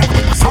yeah, me I said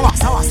sour.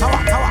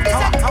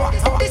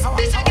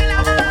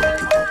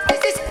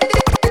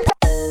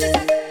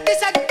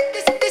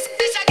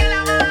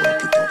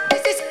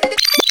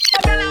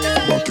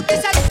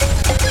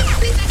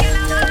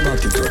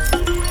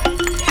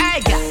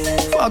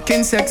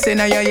 Fucking sexy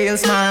now your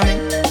heels, mommy.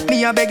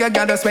 Me a beg a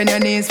girl to spend your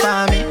knees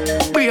for me.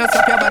 Brace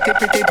up your body,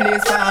 pretty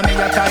please for me.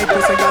 Your tight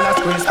pussy girl a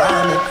squeeze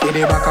for me. Hit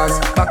the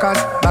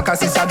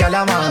backers is a girl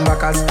a man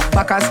backers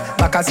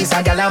is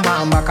a girl a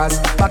man backers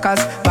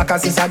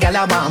is a girl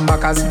a man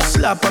backers.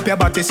 Slap up your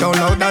body so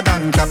louder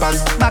than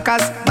clappers.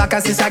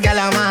 Backers is a girl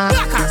a man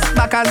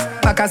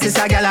backers is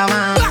a girl a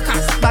man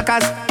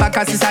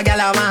backers is a girl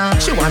a man.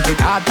 She want it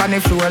hard on the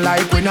floor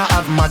like we no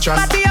have mattress.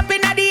 Body up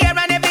inna the air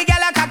and every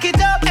girl a cock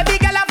it up. Every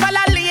girl a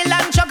follow lean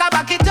and chuck a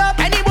back it up.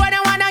 Any boy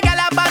that want a girl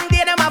a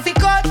band-aid them a fi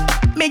cut.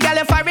 Me girl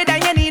a for it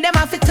and you need them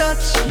a fi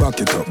touch. Back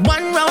it up.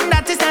 One round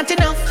that is not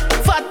enough.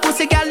 Fat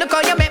pussy girl look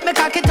how you make me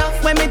cock it up.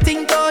 When me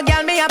think oh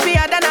girl me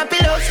happier than a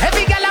pillow.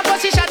 Every girl a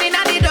position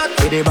inna the dot.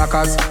 With the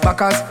backers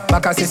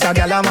is a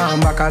girl a man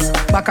backers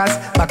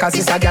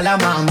is a girl a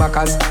man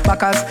backers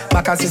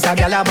is a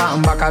girl a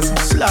man backers.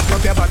 Slap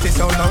up your body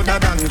so louder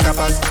than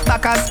clappers.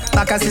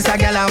 Backers is a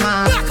girl a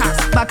man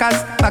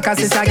backers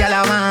is a girl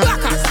a man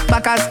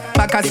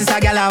backers is a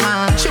girl a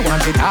man. She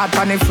want it hard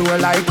on the floor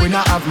like we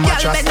not have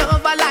mattress. Girl bend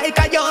over like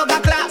a yoga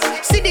class.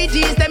 See the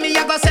G's them me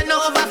a go send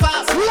over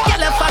fast.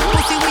 Girl a fat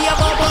pussy we a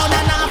go round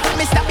and half.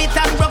 Me stab it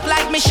and broke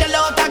like Michelle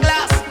out a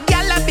glass.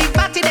 Girl a big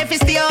body they fi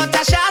stay out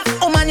a shot.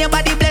 Woman your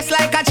body blessed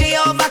like a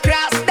Jehovah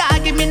cross.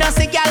 Dog give me no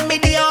see girl me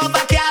the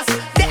overcast.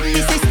 Then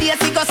Mrs.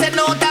 Stacy go send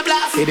out a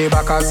blast. See the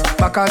backers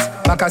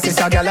is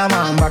a girl a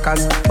man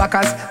backers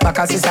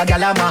is a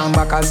girl a man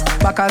backers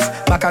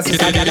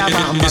is a girl a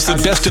man. It's the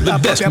best of the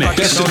best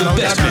mix.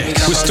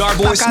 With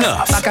Starboy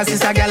Snuff. Backers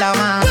is a girl a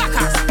man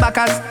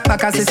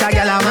backers is a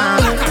girl a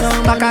man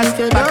backers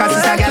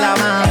is a girl a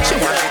man. She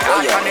want it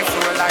hard on the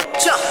floor like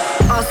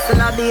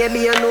hustler baby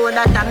you know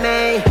that I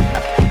me.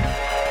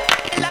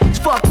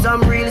 Fuck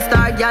some real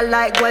star girl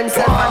like Gwen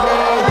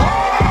Stefani.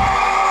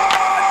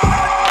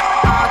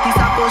 Artists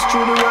a push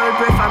through the world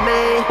pray for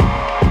me.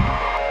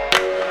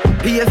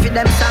 Pay for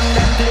them song,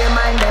 them play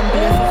mine, them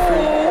play for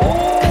free.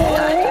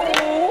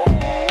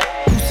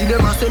 You see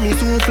them a say me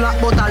too flat,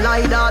 but I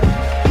lie that.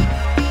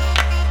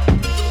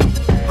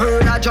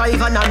 Heard a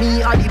drive and a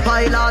me a the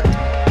pilot.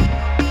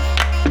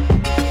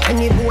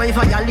 Any boy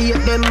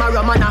violate them,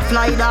 a man a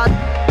fly that.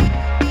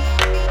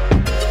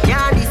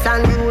 Yeah, this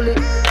unruly.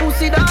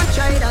 Pussy don't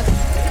try that.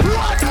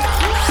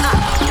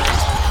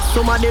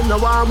 Some of them no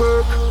want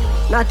work,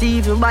 not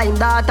even buying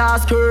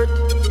that skirt.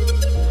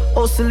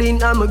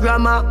 Hustling and my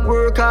grandma.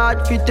 Work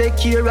hard fi take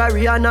care of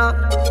Rihanna.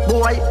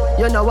 Boy,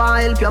 you know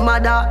I help your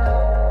mother.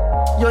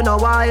 You know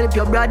I help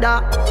your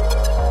brother.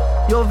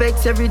 You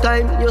vex every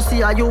time you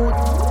see a youth.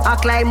 I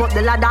climb up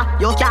the ladder.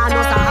 You can't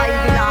just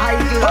hide.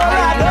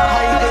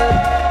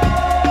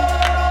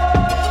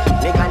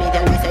 Me can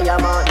tell me say you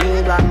must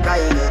need one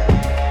pride.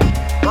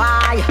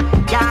 Why?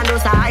 Can't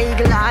just hide.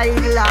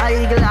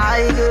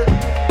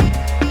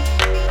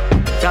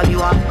 Tell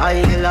you a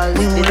idle and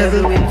the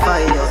devil will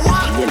find you.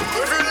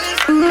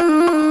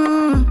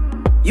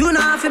 You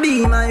not have to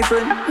be my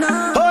friend. No,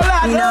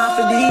 you not have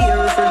to be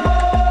your friend.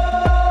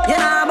 You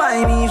not buy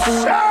me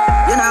food.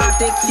 You not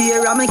take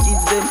care of my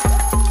kids them.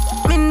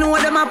 Me know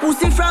them a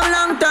pussy from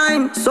long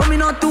time, so me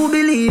not to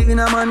believe in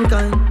a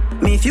mankind.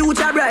 Me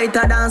future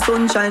brighter than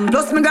sunshine.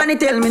 Plus me granny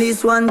tell me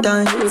this one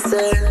time. She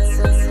say,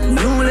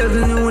 new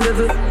level, new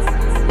devil.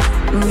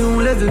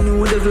 New level,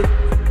 new devil.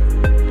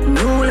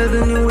 New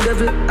level, new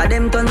devil. A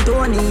them turn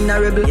Tony in a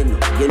rebel. You know.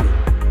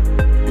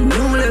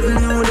 New level,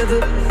 new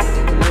devil.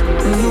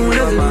 New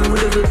level, new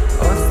devil.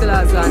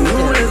 Hustlers and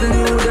new level,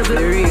 new devil.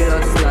 The real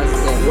hustlers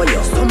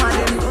them. Some of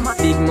them.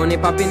 Big money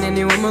popping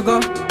anywhere me go.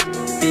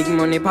 Big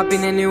money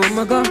popping anywhere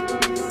me go.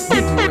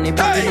 Big money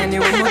popping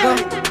anywhere me go.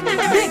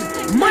 Big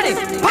money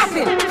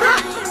popping.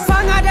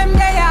 Fang of them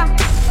there.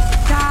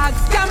 Tag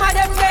scam of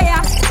them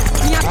there.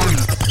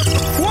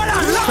 Hold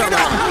on, lock it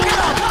up.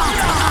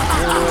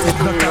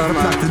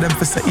 Reply to them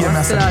for say yeah,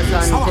 man.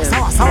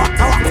 Sawa.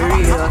 The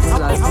real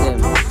hustlers them.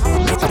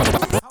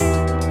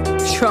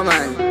 Sure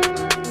man.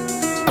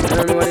 I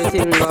don't know what they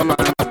think go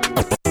man.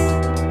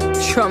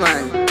 Sure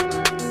man.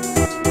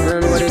 I don't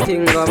know what they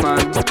think go man.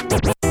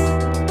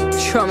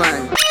 Sure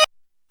man.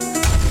 I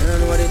don't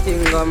know what they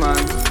think go man.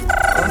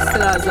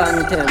 Hustlers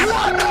anthem. The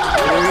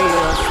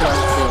real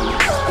hustlers them.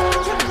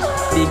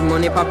 Big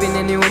money popping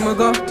anywhere me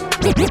go.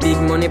 Big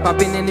money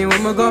popping anywhere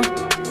me go.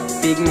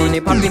 Big money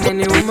popping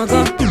anywhere me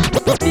go.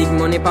 Big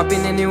money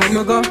popping anywhere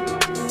me go.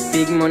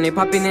 Big money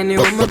popping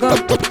anywhere me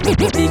go.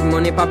 Big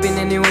money popping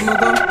anywhere me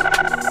go.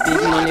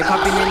 Big money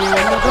popping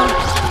anywhere me go.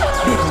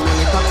 Big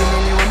money popping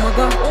anywhere me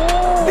go.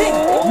 Big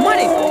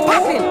money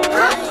popping.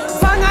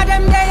 Fang of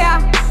them there.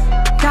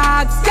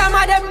 Tag scam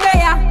of them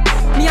there.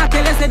 Me a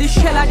tell you say the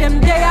shell of them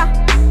there.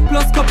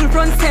 Plus couple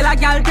front seller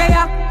gal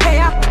there.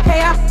 Hey.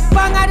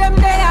 Fang of them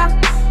there.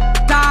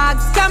 Tag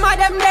scam of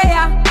them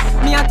there.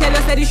 Me a tell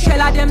you say the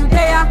shell of them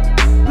there.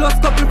 Plus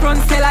couple front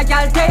seller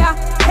gal there.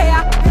 Hey.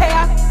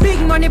 Big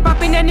money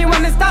popping anywhere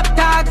me stop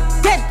tag.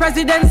 Dead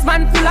presidents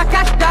man full of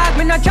cash dog.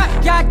 Me no drop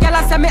yard gal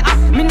a say me up.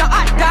 Me no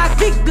hot dog.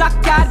 Big black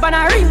card but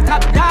a real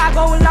top dog.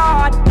 Oh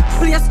lord,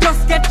 place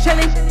just get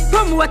chilling.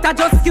 From what I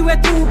just give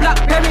it 2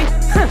 blackberry.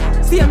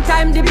 Same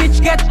time the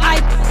bitch get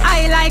hype.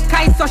 I like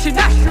ice so she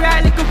dash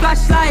real little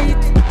flashlight.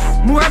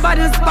 More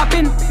bottles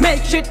popping,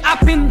 make shit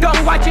happen.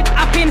 Don't watch it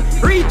happen.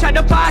 Reach at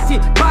the party,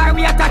 bar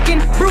we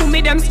attacking. Broom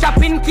me them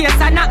strapping, case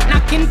I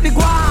knocking. Fig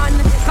one,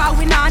 cause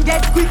we not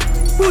dead quick.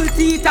 Full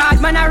teeth hard,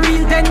 man a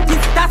real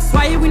dentist. That's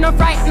why we no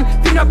frightened,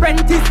 we no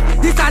apprentice.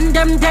 This and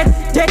them dead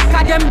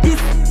cause them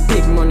this.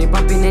 Big money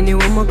popping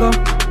anywhere me go.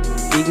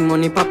 Big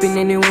money popping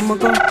anywhere me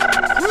go.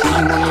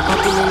 Big money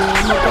popping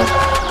anywhere me go.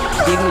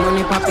 Big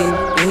money popping,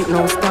 ain't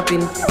no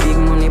stopping. Big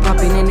money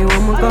popping anywhere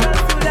me go.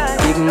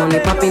 Big money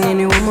popping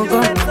anywhere me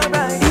go.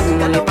 Big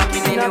money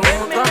popping anywhere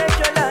me go.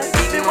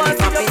 Big money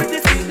popping,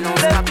 ain't no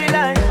stopping.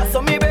 I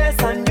saw me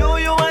best and you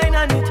wine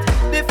on it.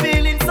 The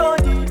feeling so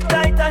deep,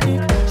 tight on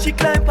it. She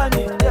climb on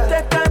it,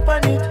 take time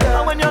on it.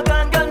 And when you're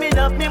gone, girl, me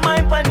have me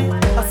mind on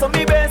it. I saw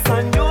me best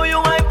and you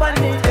wine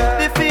on it.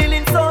 The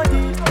feeling so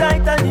deep,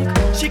 tight on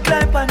it. She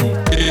climb on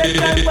it, take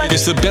time on it.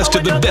 It's the best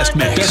of the best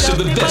mix. Best of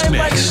the best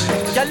mix.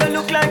 Girl, you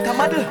look like a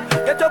model.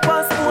 Get up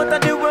and smooth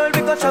and the world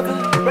we gon' travel.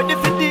 Ready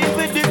for deal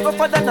with it,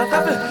 rougher than a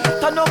gravel.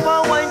 Turn up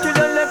and wine till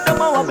your left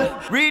them a wobble.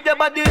 Read the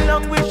body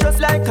language just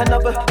like a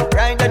novel.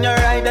 Ride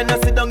and you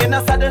sit down in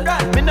a saddle.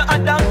 Me no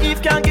Adam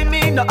Eve can't give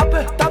me no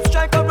apple. Top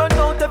striker run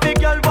out, every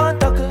girl want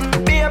tackle.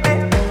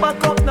 Baby,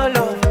 back up no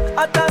love.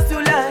 I toss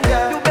you like,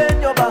 you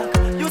bend your back.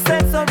 You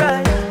said so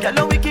right. Girl,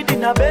 you wicked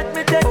in a bed,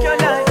 me take your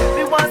life.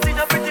 Me want see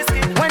your pretty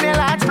skin. When your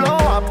lights blow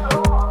up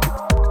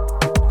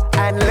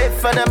and live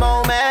for the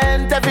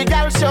moment, every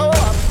girl show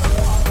up.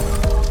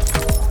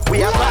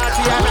 We are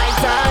party at night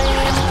time.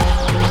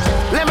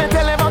 Let me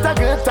tell you about a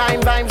good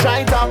time. Vibes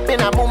right up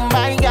in a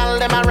Mumbai, girl.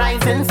 Them a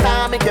rising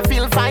star, make you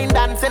feel fine.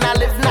 Dancing a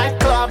live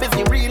nightclub is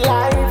the real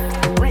life.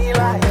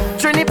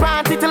 Trini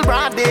party till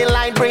broad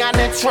daylight, bring a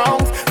next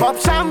round. Pop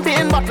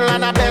champagne bottle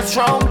and a best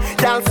round.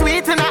 Girl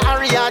sweet in a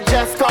area,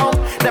 just come.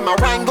 Them a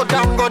wine go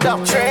down.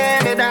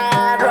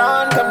 Trinidad,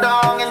 run, come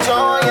down,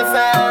 enjoy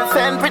yourself.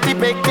 Send pretty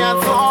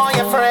pictures for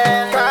your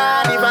friend.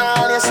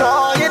 Carnival, you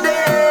show you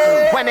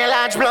there. When the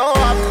lights blow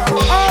up.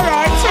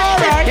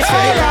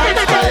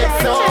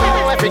 So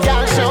every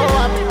girl show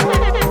up.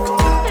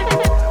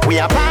 We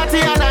are party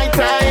at night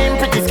time,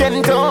 pretty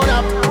skin tone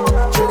up.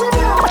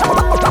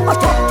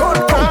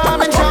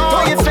 Come and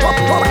show yourself.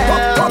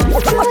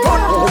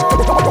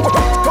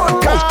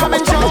 Come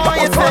and show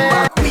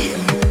yourself.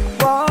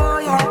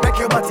 Boy, make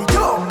your body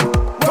jump.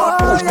 Go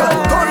push, go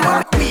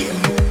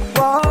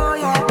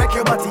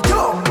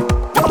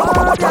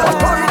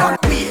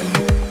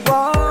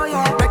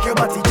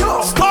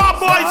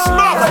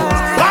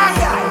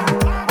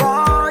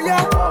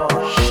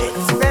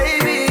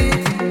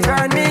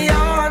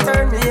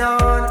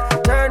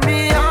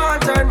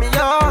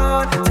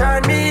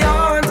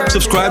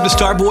subscribe to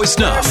Starboy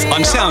Snuff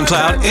on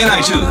SoundCloud and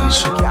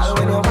iTunes. Girl,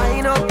 when you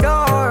wind up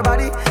your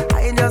body,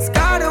 I just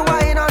gotta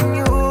wine on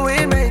you.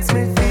 It makes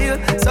me feel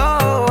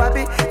so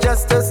happy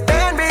just to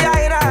stand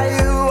behind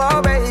you,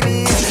 oh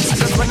baby. I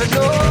just wanna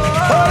know,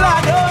 oh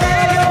I know,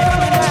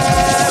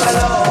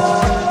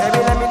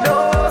 baby, let me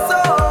know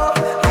so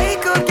I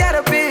could get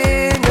up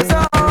in your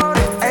zone.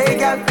 Hey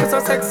girl, you're so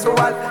sexual,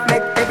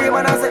 make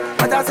everyone else say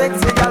what a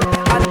sexy girl.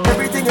 And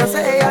everything you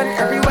say and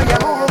everywhere you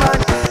move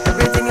and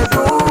everything you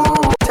do,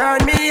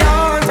 turn me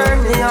on,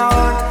 turn me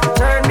on,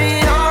 turn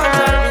me on,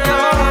 turn me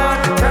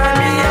on, turn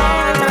me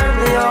on, turn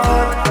me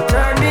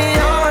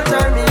on,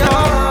 turn me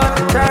on,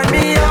 turn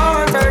me on, turn me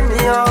on, turn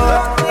me on,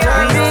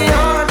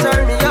 turn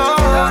me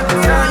on,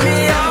 turn me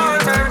on,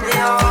 turn me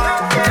on,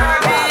 turn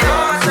me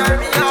on, turn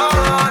me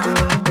on.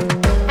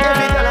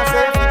 Every girl I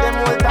say fi them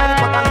hold tight,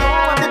 but I know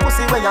what the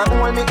pussy where you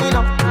hold me in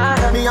up.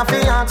 Me a fi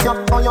ask you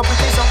how you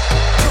pretty so.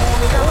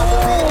 You never to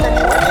feel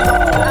anyway you know.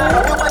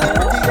 You want the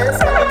prettiest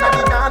girl inna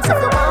the dance. If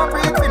you want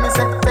breathe fi me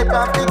say take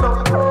off the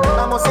glove.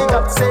 I must see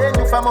God send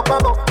you from up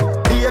above.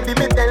 Baby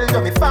me tell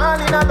you me fall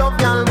in love.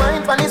 Y'all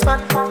mind pon this fat,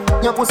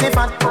 your pussy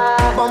fat,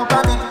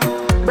 bumper big,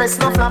 breast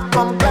no flap,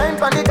 come climb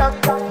pon the cock,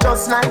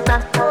 just like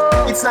that.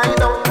 It's like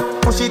down,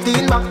 push it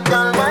in back,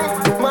 y'all mind,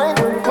 mind,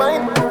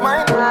 mind,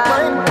 mind, mind,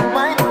 mind,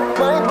 mind,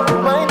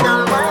 mind,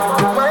 y'all mind,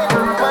 mind,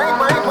 mind,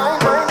 mind,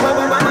 mind,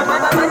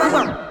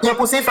 mind, your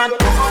pussy fat.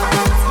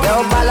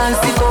 Yo,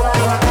 balance it up.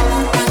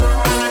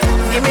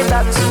 Give me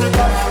that.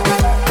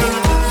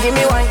 Give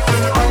me wine.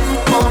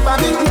 Bumper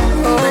big,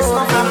 breast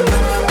no flap.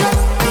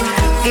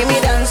 Give me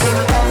dance.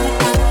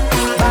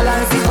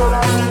 Balance it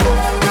up.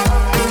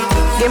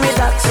 Give me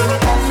that.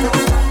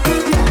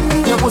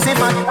 Your pussy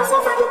fat.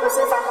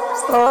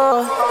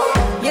 Oh,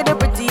 you're the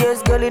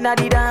prettiest girl in the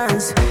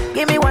dance.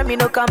 Give me one, me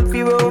no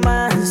comfy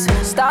romance.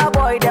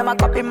 Starboy, them a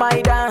copy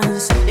my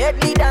dance.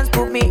 Deadly dance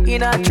put me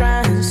in a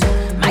trance.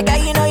 My guy,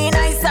 you know you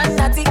nice and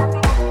naughty.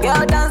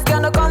 Girl dance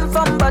gonna come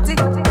from body.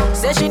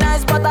 Say she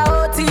nice but I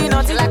OT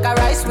naughty. Like a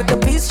rice with the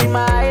peas, she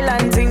my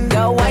island thing.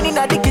 Girl whining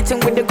at the kitchen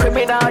with the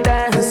criminal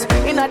dance.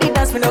 In the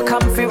dance, me no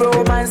comfy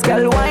romance.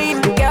 Girl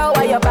wine, girl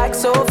why your back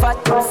so fat?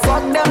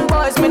 Fuck them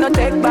boys, me no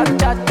take back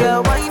that.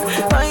 Girl wine,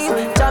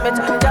 wine, jam it,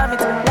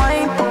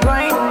 wine,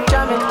 grind,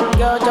 jam it.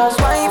 Girl just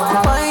wine,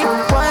 wine,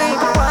 wine,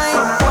 wine,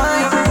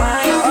 wine,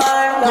 wine,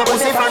 wine. No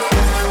pussy fat.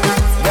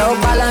 Girl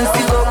balance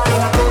it up.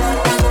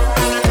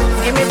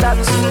 Give me that.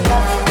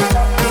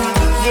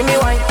 Give me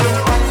wine.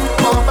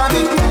 Bumper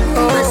big,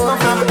 breast no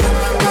flap.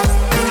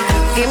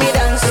 Give me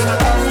dance.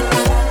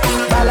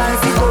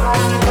 Balance it up.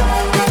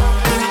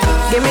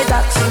 Give me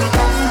that.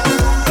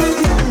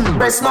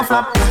 Breast no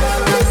flap.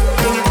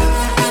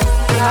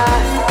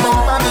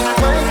 Bumper big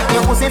wine,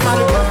 your pussy fat.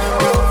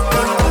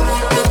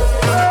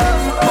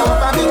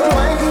 Bumper big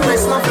wine,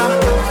 breast no flap.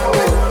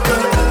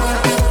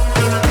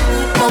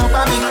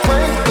 Bumper big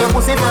wine, your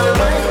pussy fat.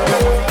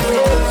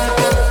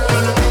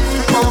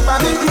 Bumper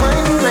big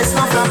wine, breast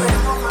no flap.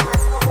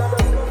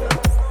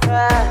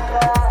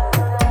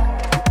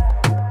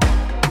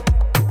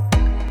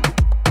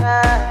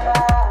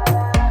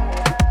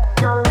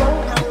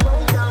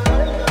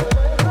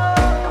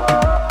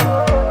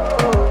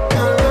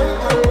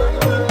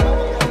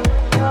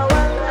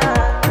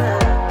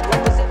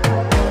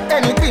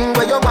 Anything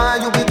where you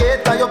want, you be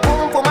get. Or you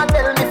come and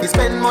tell me if you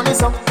spend money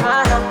so.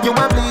 You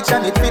want bleach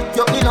and it fit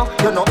you in.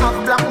 You know have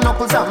black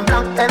knuckles and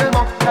black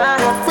elbow.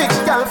 Which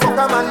girl fuck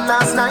a man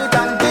last night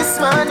and this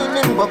morning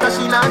him go cause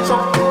she not show.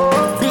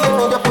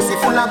 Baby your pussy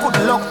full of good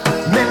luck.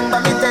 Remember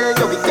me tell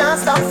you we can't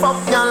stop fuck.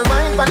 Y'all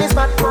mind pon this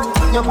fat,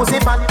 your pussy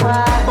fat,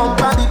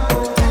 bumper big,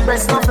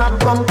 breast no flap,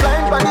 come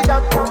climb pon the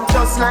top,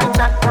 just like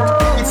that.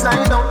 It's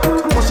like down,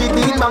 push it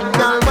in back.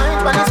 Y'all mind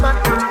pon this fat,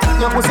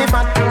 your pussy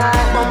fat,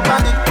 bumper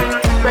big,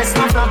 breast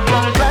no flap,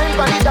 come climb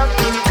pon the top,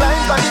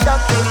 climb pon the top,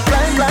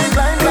 climb, climb,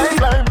 climb, climb,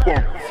 climb.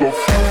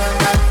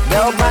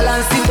 Yo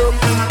balance it up,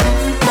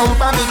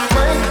 bumper big,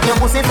 your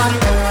pussy fat.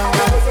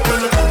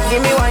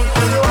 Give me wine,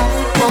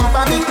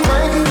 bumper big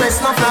wine,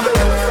 breast no flap.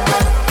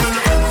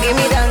 Give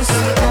me dance,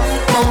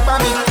 bumper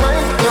big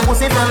wine, your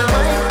pussy fat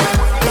wine.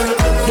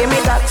 Give me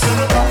that,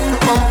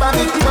 bumper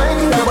big wine.